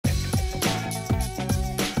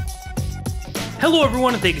Hello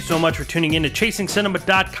everyone, and thank you so much for tuning in to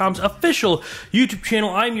ChasingCinema.com's official YouTube channel.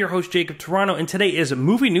 I'm your host, Jacob Tiranno, and today is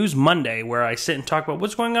Movie News Monday, where I sit and talk about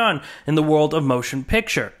what's going on in the world of motion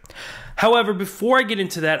picture. However, before I get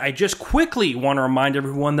into that, I just quickly want to remind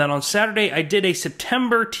everyone that on Saturday I did a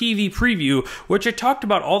September TV preview, which I talked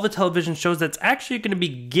about all the television shows that's actually going to be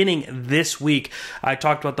beginning this week. I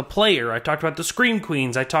talked about The Player, I talked about The Scream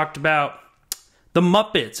Queens, I talked about The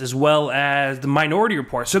Muppets, as well as The Minority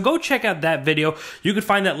Report. So go check out that video. You can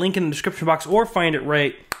find that link in the description box or find it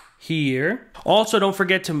right here. Also, don't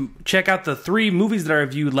forget to check out the 3 movies that I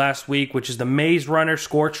reviewed last week, which is The Maze Runner,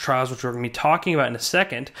 Scorch Trials, which we're going to be talking about in a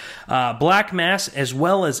second, Black Mass, as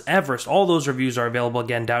well as Everest. All those reviews are available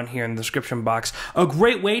again down here in the description box. A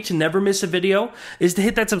great way to never miss a video is to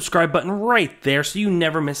hit that subscribe button right there so you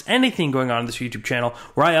never miss anything going on this YouTube channel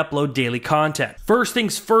where I upload daily content. First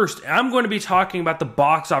things first, I'm going to be talking about the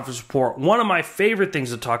box office report, one of my favorite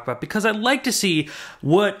things to talk about because I like to see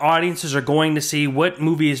what audiences are going to see, what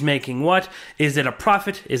movie is making what. Is it a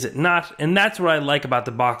profit? Is it not? And that's what I like about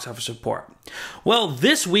the box office report. Well,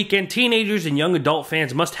 this weekend, teenagers and young adult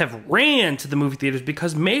fans must have ran to the movie theaters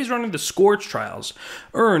because Maze Runner: The Scorch Trials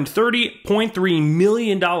earned $30.3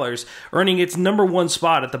 million, earning its #1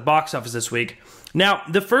 spot at the box office this week. Now,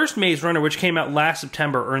 the first Maze Runner, which came out last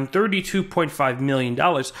September, earned $32.5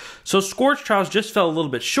 million, so Scorch Trials just fell a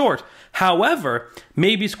little bit short. However,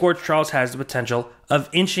 maybe Scorch Trials has the potential of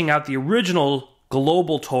inching out the original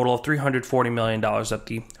global total of $340 million that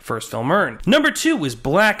the first film earned. #2 is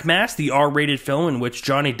Black Mass, the R-rated film in which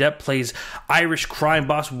Johnny Depp plays Irish crime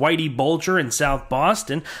boss Whitey Bulger in South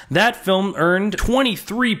Boston. That film earned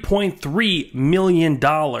 $23.3 million.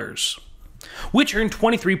 Which earned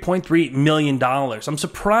 $23.3 million. I'm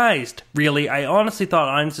surprised, really. I honestly thought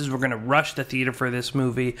audiences were going to rush the theater for this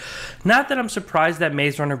movie. Not that I'm surprised that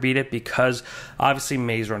Maze Runner beat it, because obviously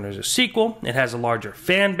Maze Runner is a sequel. It has a larger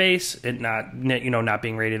fan base. It not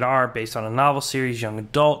being rated R, based on a novel series, young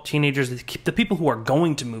adult, teenagers, the people who are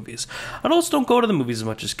going to movies. Adults don't go to the movies as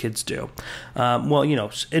much as kids do. Well,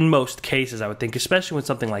 in most cases, I would think, especially when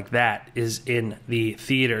something like that is in the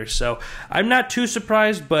theater. So I'm not too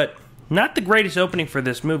surprised, but not the greatest opening for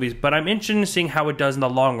this movie, but I'm interested in seeing how it does in the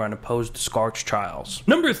long run opposed to Scorch Trials.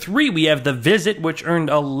 #3, we have The Visit, which earned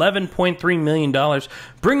 $11.3 million,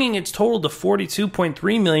 bringing its total to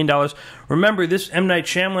 $42.3 million. Remember, this M. Night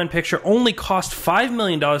Shyamalan picture only cost $5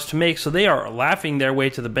 million to make, so they are laughing their way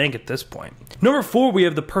to the bank at this point. #4, we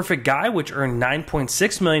have The Perfect Guy, which earned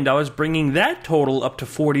 $9.6 million, bringing that total up to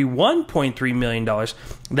 $41.3 million.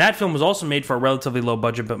 That film was also made for a relatively low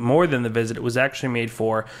budget, but more than The Visit. It was actually made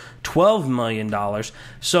for $12 million.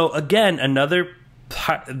 So again, another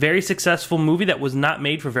very successful movie that was not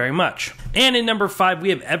made for very much. And in #5,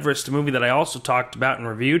 we have Everest, a movie that I also talked about and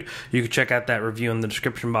reviewed. You can check out that review in the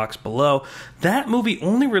description box below. That movie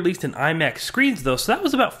only released in IMAX screens, though, so that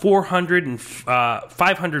was about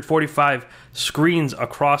 545 screens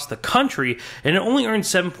across the country, and it only earned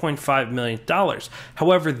 $7.5 million.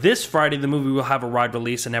 However, this Friday, the movie will have a wide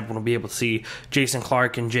release, and everyone will be able to see Jason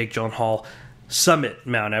Clarke and Jake Gyllenhaal summit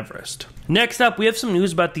Mount Everest. Next up, we have some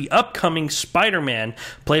news about the upcoming Spider-Man,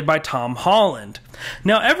 played by Tom Holland.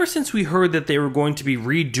 Now, ever since we heard that they were going to be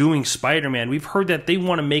redoing Spider-Man, we've heard that they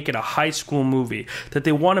want to make it a high school movie, that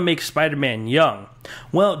they want to make Spider-Man young.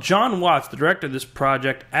 Well, John Watts, the director of this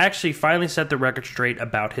project, actually finally set the record straight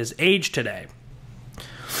about his age today.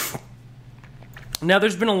 Now,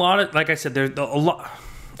 there's been a lot of, like I said, there's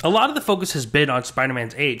a lot of the focus has been on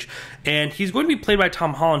Spider-Man's age, and he's going to be played by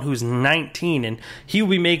Tom Holland, who's 19, and he will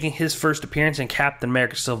be making his first appearance in Captain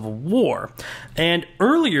America: Civil War. And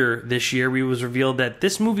earlier this year, it was revealed that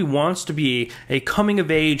this movie wants to be a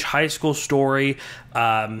coming-of-age high school story,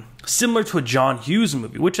 similar to a John Hughes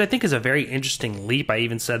movie, which I think is a very interesting leap. I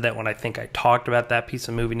even said that when I think I talked about that piece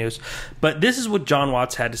of movie news. But this is what John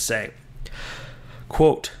Watts had to say.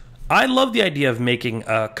 Quote, "I love the idea of making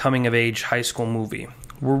a coming-of-age high school movie.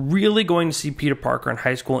 We're really going to see Peter Parker in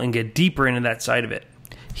high school and get deeper into that side of it.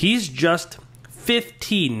 He's just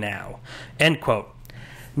 15 now." End quote.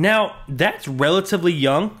 Now, that's relatively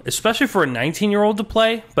young, especially for a 19-year-old to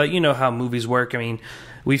play, but you know how movies work. I mean,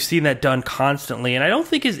 we've seen that done constantly, and I don't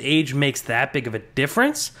think his age makes that big of a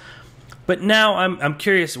difference. But now I'm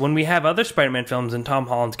curious, when we have other Spider-Man films and Tom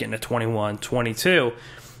Holland's getting to 21, 22,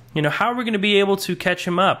 how are we going to be able to catch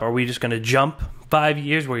him up? Are we just going to jump 5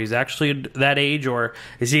 years where he's actually that age, or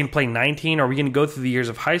is he going to play 19? Or are we going to go through the years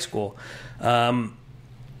of high school?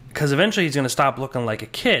 Because eventually he's going to stop looking like a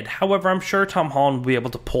kid. However, I'm sure Tom Holland will be able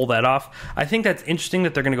to pull that off. I think that's interesting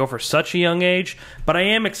that they're going to go for such a young age, but I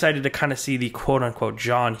am excited to kind of see the quote-unquote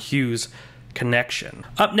John Hughes connection.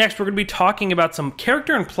 Up next, we're going to be talking about some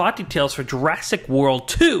character and plot details for Jurassic World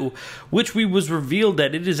 2, which was revealed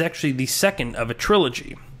that it is actually the second of a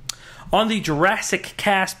trilogy. On the Jurassic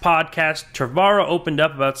Cast podcast, Trevorrow opened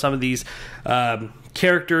up about some of these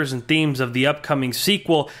characters and themes of the upcoming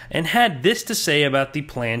sequel and had this to say about the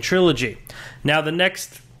planned trilogy. Now,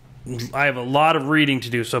 I have a lot of reading to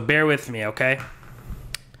do, so bear with me, okay?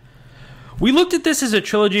 We looked at this as a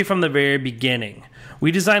trilogy from the very beginning.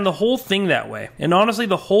 We designed the whole thing that way, and honestly,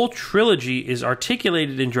 the whole trilogy is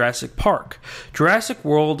articulated in Jurassic Park. Jurassic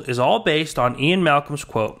World is all based on Ian Malcolm's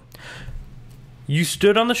quote, "You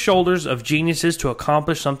stood on the shoulders of geniuses to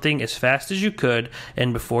accomplish something as fast as you could,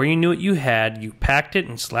 and before you knew what you had, you packed it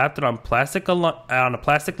and slapped it on a plastic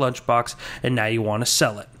lunchbox, and now you want to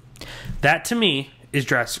sell it." That, to me, is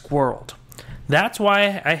Jurassic World. That's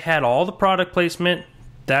why I had all the product placement.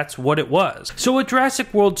 That's what it was. So with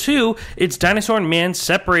Jurassic World 2, it's dinosaur and man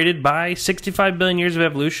separated by 65 billion years of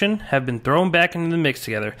evolution have been thrown back into the mix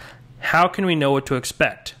together. How can we know what to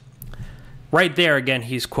expect? Right there, again,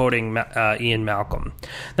 he's quoting Ian Malcolm.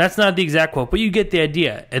 That's not the exact quote, but you get the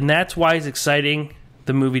idea. And that's why it's exciting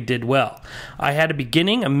the movie did well. I had a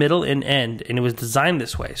beginning, a middle, and end, and it was designed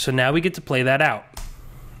this way. So now we get to play that out.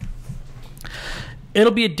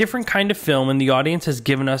 It'll be a different kind of film, and the audience has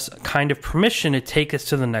given us kind of permission to take us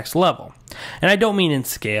to the next level. And I don't mean in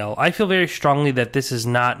scale. I feel very strongly that this is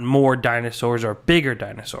not more dinosaurs or bigger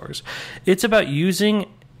dinosaurs. It's about using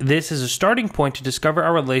this as a starting point to discover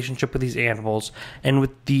our relationship with these animals and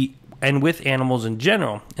with animals in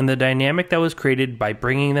general, and the dynamic that was created by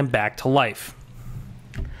bringing them back to life.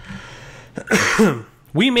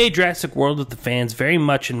 We made Jurassic World with the fans very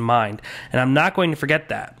much in mind, and I'm not going to forget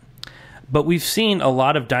that. But we've seen a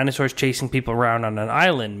lot of dinosaurs chasing people around on an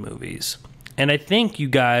island movies. And I think you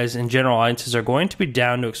guys and general audiences are going to be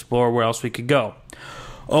down to explore where else we could go.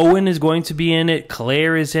 Owen is going to be in it,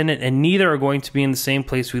 Claire is in it, and neither are going to be in the same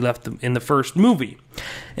place we left them in the first movie.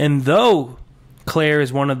 And though Claire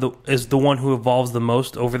is the one who evolves the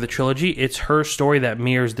most over the trilogy, it's her story that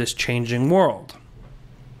mirrors this changing world.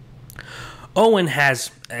 Owen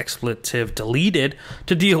has expletive deleted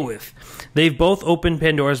to deal with. They've both opened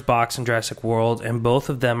Pandora's box in Jurassic World, and both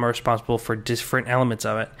of them are responsible for different elements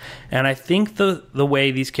of it. And I think the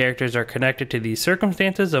way these characters are connected to these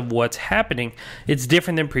circumstances of what's happening, it's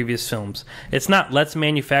different than previous films. It's not let's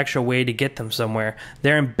manufacture a way to get them somewhere.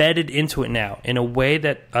 They're embedded into it now in a way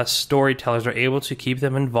that us storytellers are able to keep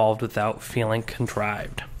them involved without feeling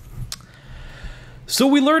contrived. So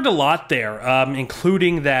we learned a lot there,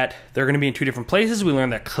 including that they're going to be in two different places. We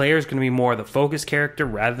learned that Claire is going to be more of the focus character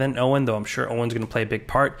rather than Owen, though I'm sure Owen's going to play a big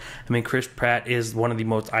part. I mean, Chris Pratt is one of the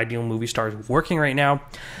most ideal movie stars working right now.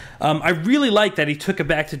 I really like that he took it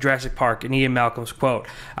back to Jurassic Park and Ian Malcolm's quote.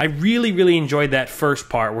 I really, really enjoyed that first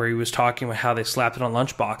part where he was talking about how they slapped it on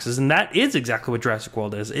lunchboxes, and that is exactly what Jurassic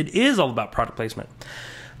World is. It is all about product placement.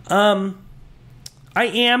 I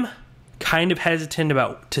am kind of hesitant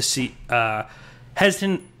to see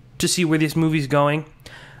where this movie's going,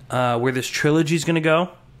 where this trilogy's going to go.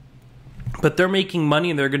 But they're making money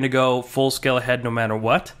and they're going to go full scale ahead no matter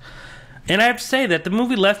what. And I have to say that the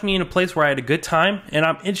movie left me in a place where I had a good time, and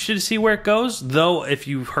I'm interested to see where it goes. Though, if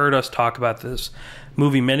you've heard us talk about this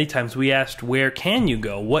movie many times, we asked, where can you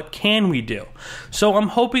go? What can we do? So I'm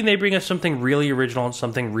hoping they bring us something really original and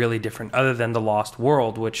something really different other than The Lost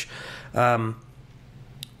World, which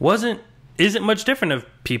isn't much different of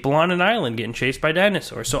people on an island getting chased by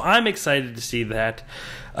dinosaurs. So I'm excited to see that.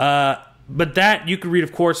 But that, you can read,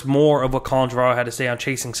 of course, more of what Colin Trevorrow had to say on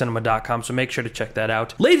ChasingCinema.com, so make sure to check that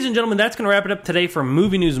out. Ladies and gentlemen, that's going to wrap it up today for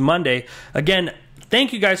Movie News Monday. Again,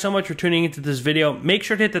 thank you guys so much for tuning into this video. Make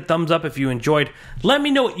sure to hit the thumbs up if you enjoyed. Let me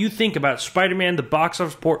know what you think about Spider-Man, the box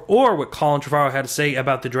office report, or what Colin Trevorrow had to say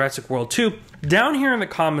about the Jurassic World 2 down here in the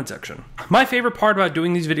comment section. My favorite part about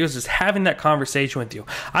doing these videos is having that conversation with you.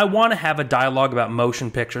 I want to have a dialogue about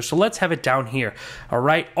motion pictures, so let's have it down here.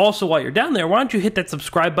 Alright, also while you're down there, why don't you hit that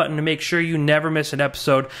subscribe button to make sure you never miss an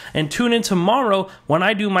episode, and tune in tomorrow when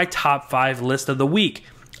I do my top 5 list of the week.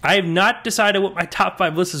 I have not decided what my top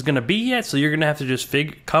 5 list is going to be yet, so you're going to have to just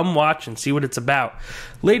come watch and see what it's about.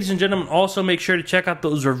 Ladies and gentlemen, also make sure to check out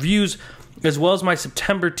those reviews as well as my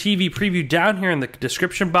September TV preview down here in the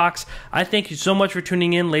description box. I thank you so much for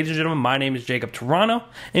tuning in. Ladies and gentlemen, my name is Jacob Tiranno,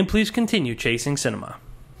 and please continue chasing cinema.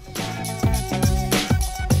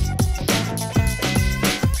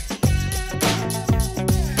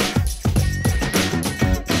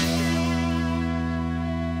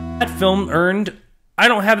 That film earned... I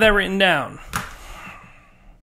don't have that written down.